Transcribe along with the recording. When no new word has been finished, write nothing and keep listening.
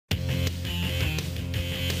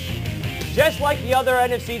Just like the other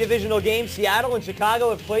NFC divisional games, Seattle and Chicago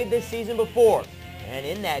have played this season before. And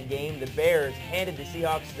in that game, the Bears handed the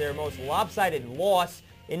Seahawks their most lopsided loss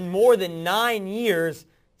in more than 9 years.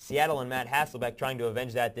 Seattle and Matt Hasselbeck trying to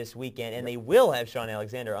avenge that this weekend, and they will have Shaun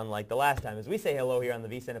Alexander, unlike the last time. As we say hello here on the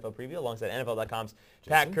VSiN NFL Preview alongside NFL.com's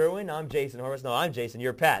Pat Kerwin. I'm Jason Horvath. No, I'm Jason.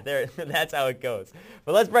 You're Pat. There, that's how it goes.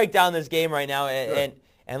 But let's break down this game right now, and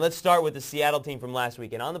let's start with the Seattle team from last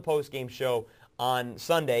week. And on the post-game show on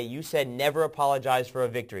Sunday, you said never apologize for a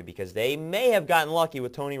victory because they may have gotten lucky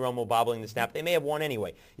with Tony Romo bobbling the snap. They may have won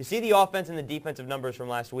anyway. You see the offense and the defensive numbers from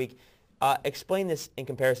last week. Explain this in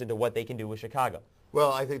comparison to what they can do with Chicago.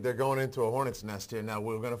 Well, I think they're going into a hornet's nest here. Now,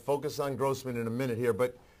 we're going to focus on Grossman in a minute here,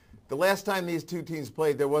 but the last time these two teams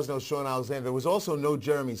played, there was no Shaun Alexander. There was also no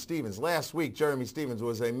Jeremy Stevens. Last week, Jeremy Stevens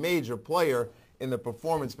was a major player in the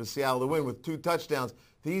performance for Seattle to win with 2 touchdowns.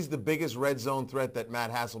 He's the biggest red zone threat that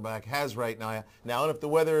Matt Hasselbeck has right now. Now, and if the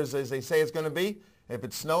weather is as they say it's going to be, if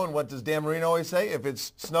it's snowing, what does Dan Marino always say? If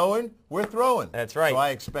it's snowing, we're throwing. That's right. So I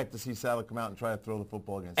expect to see Seattle come out and try to throw the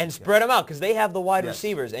football against and these spread guys. them out because they have the wide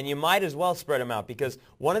receivers, and you might as well spread them out because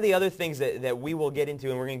one of the other things that we will get into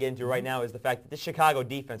and we're going to get into right now is the fact that the Chicago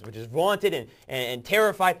defense, which is vaunted and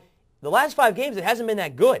terrified, the last 5 games, it hasn't been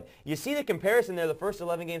that good. You see the comparison there, the first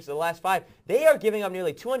 11 games to the last 5. They are giving up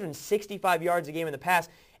nearly 265 yards a game in the pass.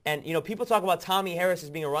 And, you know, people talk about Tommy Harris as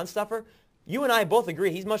being a run stuffer. You and I both agree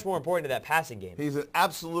he's much more important to that passing game. He's an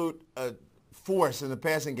absolute force in the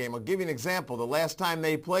passing game. I'll give you an example. The last time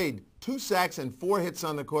they played, 2 sacks and 4 hits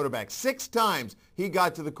on the quarterback. 6 times he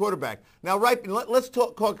got to the quarterback. Now, let's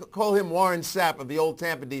call him Warren Sapp of the old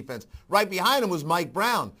Tampa defense. Right behind him was Mike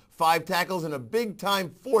Brown. 5 tackles and a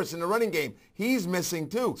big-time force in the running game. He's missing,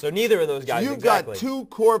 too. So neither of those guys, You've got 2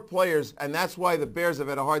 core players, and that's why the Bears have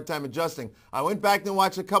had a hard time adjusting. I went back and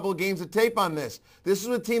watched a couple of games of tape on this. This is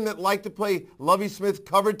a team that liked to play Lovie Smith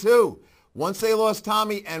cover 2. Once they lost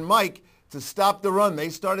Tommy and Mike, to stop the run, they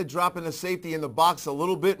started dropping the safety in the box a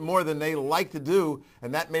little bit more than they like to do,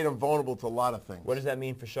 and that made them vulnerable to a lot of things. What does that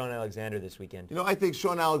mean for Shaun Alexander this weekend? You know, I think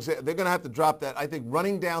Shaun Alexander, they're going to have to drop that. I think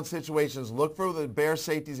running down situations, look for the Bear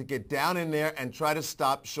safeties to get down in there and try to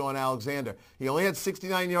stop Shaun Alexander. He only had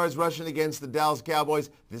 69 yards rushing against the Dallas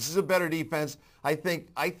Cowboys. This is a better defense. I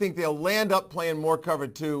think they'll land up playing more cover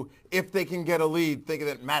 2 if they can get a lead, thinking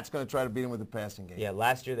that Matt's going to try to beat him with the passing game. Yeah,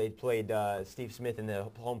 last year they played Steve Smith in the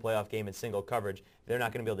home playoff game in single coverage. They're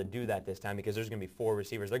not going to be able to do that this time because there's going to be 4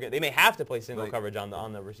 receivers. They may have to play single coverage on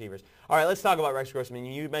the receivers. All right, let's talk about Rex Grossman.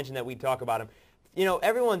 You mentioned that we'd talk about him. You know,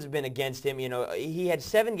 everyone's been against him. You know, he had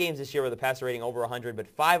 7 games this year with a passer rating over 100, but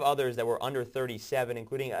 5 others that were under 37,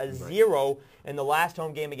 including a 0 in the last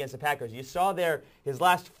home game against the Packers. You saw there his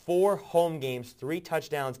last 4 home games, 3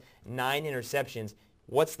 touchdowns, 9 interceptions.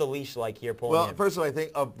 What's the leash like here pulling Well, in? first of all, I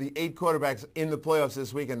think of the 8 quarterbacks in the playoffs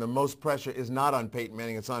this weekend, the most pressure is not on Peyton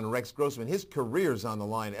Manning. It's on Rex Grossman. His career's on the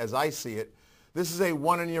line, as I see it. This is a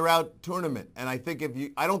one-and-you're-out tournament, and I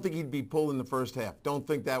don't think he'd be pulled in the first half. Don't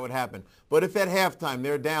think that would happen. But if at halftime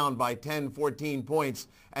they're down by 10, 14 points,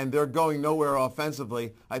 and they're going nowhere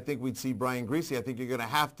offensively, I think we'd see Brian Griese. I think you're going to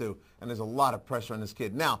have to, and there's a lot of pressure on this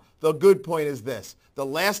kid. Now, the good point is this. The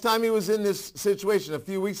last time he was in this situation a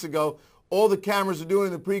few weeks ago, all the cameras were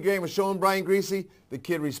doing in the pregame was showing Brian Griese. The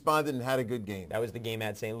kid responded and had a good game. That was the game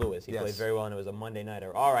at St. Louis. He played very well, and it was a Monday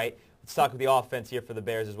nighter. All right. Let's talk with the offense here for the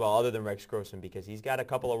Bears as well, other than Rex Grossman, because he's got a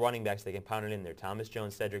couple of running backs that can pound it in there. Thomas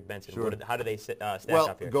Jones, Cedric Benson. Sure. How do they stack up here?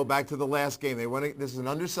 Well, go back to the last game. This is an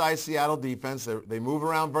undersized Seattle defense. They move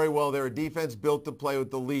around very well. They're a defense built to play with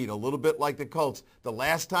the lead, a little bit like the Colts. The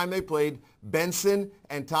last time they played, Benson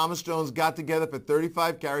and Thomas Jones got together for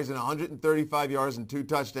 35 carries and 135 yards and 2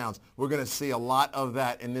 touchdowns. We're going to see a lot of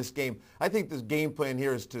that in this game. I think this game plan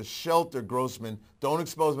here is to shelter Grossman. Don't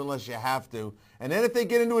expose him unless you have to. And then if they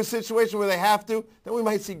get into a situation where they have to, then we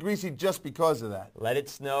might see Griese just because of that. Let it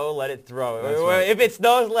snow, let it throw. Right. If it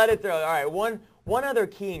snows, let it throw. All right, one other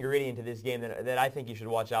key ingredient to this game that I think you should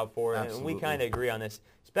watch out for, and we kind of agree on this.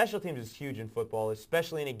 Special teams is huge in football,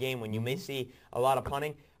 especially in a game when you may see a lot of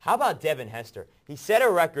punting. How about Devin Hester? He set a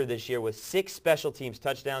record this year with 6 special teams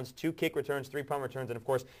touchdowns, 2 kick returns, 3 punt returns, and, of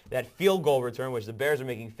course, that field goal return, which the Bears are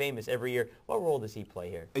making famous every year. What role does he play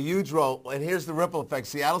here? A huge role, and here's the ripple effect.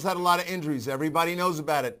 Seattle's had a lot of injuries. Everybody knows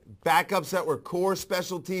about it. Backups that were core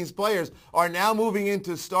special teams players are now moving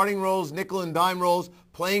into starting roles, nickel and dime roles,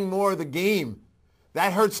 playing more of the game.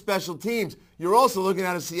 That hurts special teams. You're also looking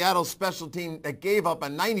at a Seattle special team that gave up a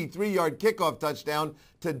 93-yard kickoff touchdown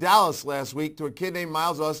to Dallas last week to a kid named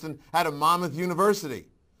Miles Austin out of Monmouth University.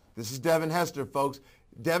 This is Devin Hester, folks.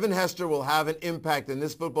 Devin Hester will have an impact in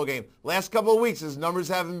this football game. Last couple of weeks, his numbers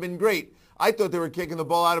haven't been great. I thought they were kicking the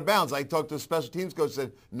ball out of bounds. I talked to a special teams coach and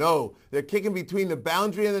said, no, they're kicking between the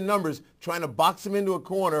boundary and the numbers, trying to box him into a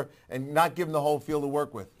corner and not give him the whole field to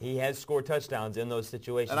work with. He has scored touchdowns in those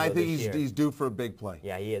situations. And I think he's due for a big play.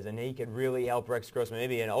 Yeah, he is. And he could really help Rex Grossman.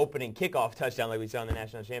 Maybe an opening kickoff touchdown like we saw in the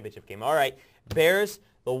national championship game. All right, Bears,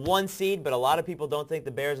 the 1 seed, but a lot of people don't think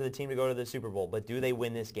the Bears are the team to go to the Super Bowl. But do they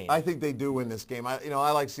win this game? I think they do win this game. I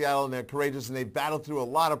like Seattle, and they're courageous, and they've battled through a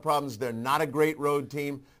lot of problems. They're not a great road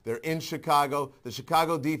team. They're in Chicago. The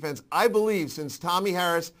Chicago defense, I believe, since Tommy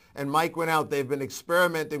Harris and Mike went out, they've been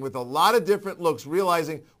experimenting with a lot of different looks,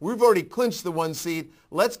 realizing we've already clinched the 1 seed.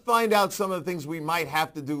 Let's find out some of the things we might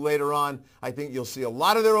have to do later on. I think you'll see a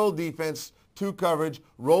lot of their old defense, 2 coverage,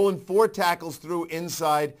 rolling 4 tackles through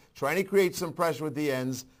inside, trying to create some pressure with the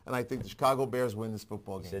ends, and I think the Chicago Bears win this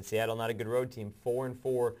football game. You said Seattle, not a good road team,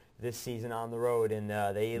 4-4 this season on the road, and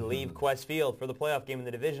they leave Quest Field for the playoff game in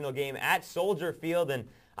the divisional game at Soldier Field, and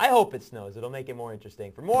I hope it snows. It'll make it more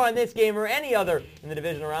interesting. For more on this game or any other in the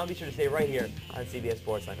divisional round, be sure to stay right here on CBS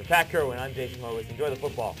Sportsline. For Pat Kerwin, I'm Jason Horowitz. Enjoy the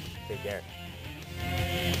football. Take care.